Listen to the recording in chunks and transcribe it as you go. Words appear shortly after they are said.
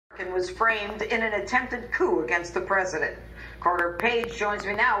American was framed in an attempted coup against the president. Carter Page joins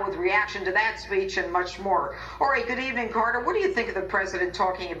me now with reaction to that speech and much more. All right, good evening, Carter. What do you think of the president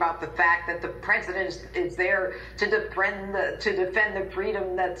talking about the fact that the president is there to defend the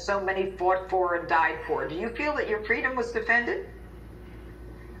freedom that so many fought for and died for? Do you feel that your freedom was defended?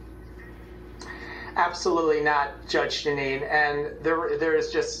 Absolutely not, Judge Jeanne, and there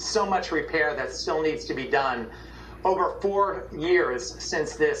is just so much repair that still needs to be done. Over 4 years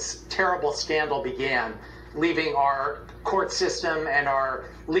since this terrible scandal began, leaving our court system and our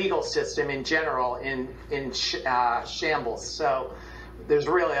legal system in general in shambles. So there's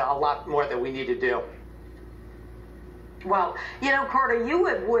really a lot more that we need to do. Well, you know, Carter, you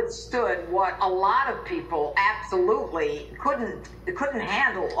have withstood what a lot of people absolutely couldn't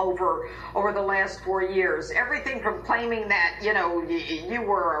handle over the last 4 years. Everything from claiming that, you know, you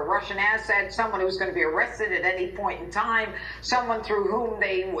were a Russian asset, someone who was going to be arrested at any point in time, someone through whom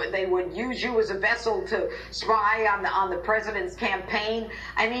they would use you as a vessel to spy on the president's campaign.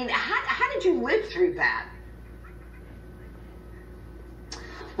 I mean, how did you live through that?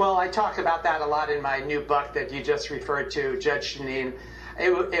 Well, I talk about that a lot in my new book that you just referred to, Judge Jeanne.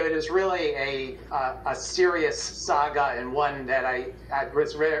 It is really a serious saga, and one that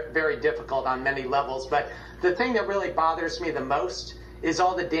was very difficult on many levels. But the thing that really bothers me the most is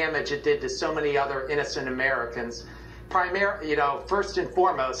all the damage it did to so many other innocent Americans. First and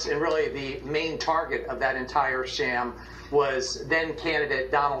foremost, and really the main target of that entire sham was then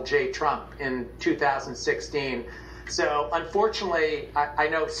candidate Donald J. Trump in 2016. So unfortunately, I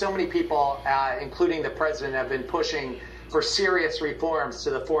know so many people, including the president, have been pushing for serious reforms to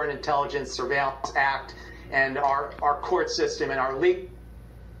the Foreign Intelligence Surveillance Act and our court system and our legal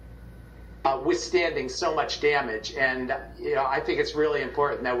withstanding so much damage. And you know, I think it's really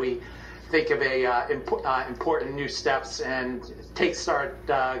important that we think of important new steps and start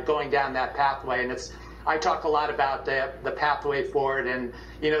going down that pathway. And I talk a lot about the pathway forward and,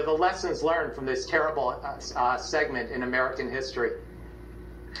 you know, the lessons learned from this terrible segment in American history.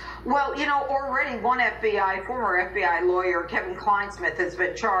 Well, you know, already one former FBI lawyer, Kevin Kleinsmith, has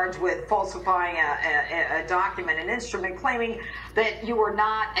been charged with falsifying a document, an instrument, claiming that you were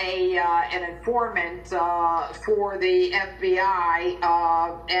not an informant for the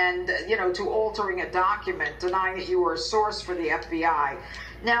FBI and, you know, to altering a document, denying that you were a source for the FBI.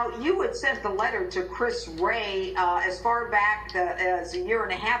 Now, you had sent the letter to Chris Wray as far back as a year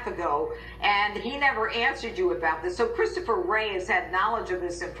and a half ago, and he never answered you about this. So Christopher Wray has had knowledge of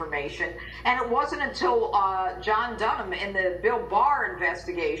this information, and it wasn't until John Dunham in the Bill Barr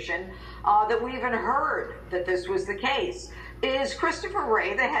investigation that we even heard that this was the case. Is Christopher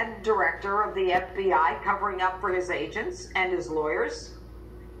Wray the head director of the FBI covering up for his agents and his lawyers?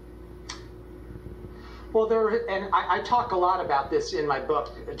 Well, I talk a lot about this in my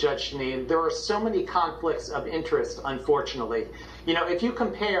book, Judge Jeanne. There are so many conflicts of interest, unfortunately. You know, if you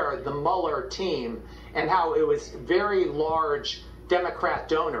compare the Mueller team and how it was very large Democrat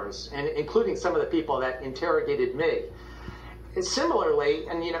donors, and including some of the people that interrogated me. Similarly,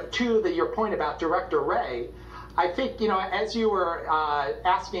 and you know, to your point about Director Wray, I think, you know, as you were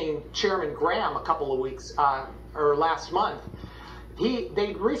asking Chairman Graham a couple of weeks or last month,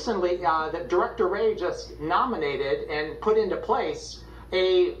 they recently, that Director Wray just nominated and put into place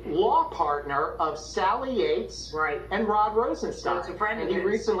a law partner of Sally Yates and Rod Rosenstein. So it's a friend and of he his.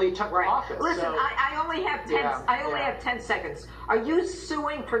 recently took office. Listen, so, I only have 10. I only have 10 seconds. Are you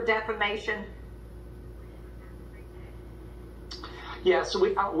suing for defamation? Yes,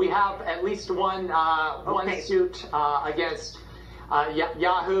 we have at least one suit against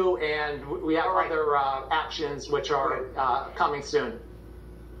Yahoo, and we have other actions which are coming soon.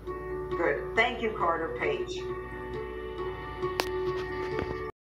 Good. Thank you, Carter Page.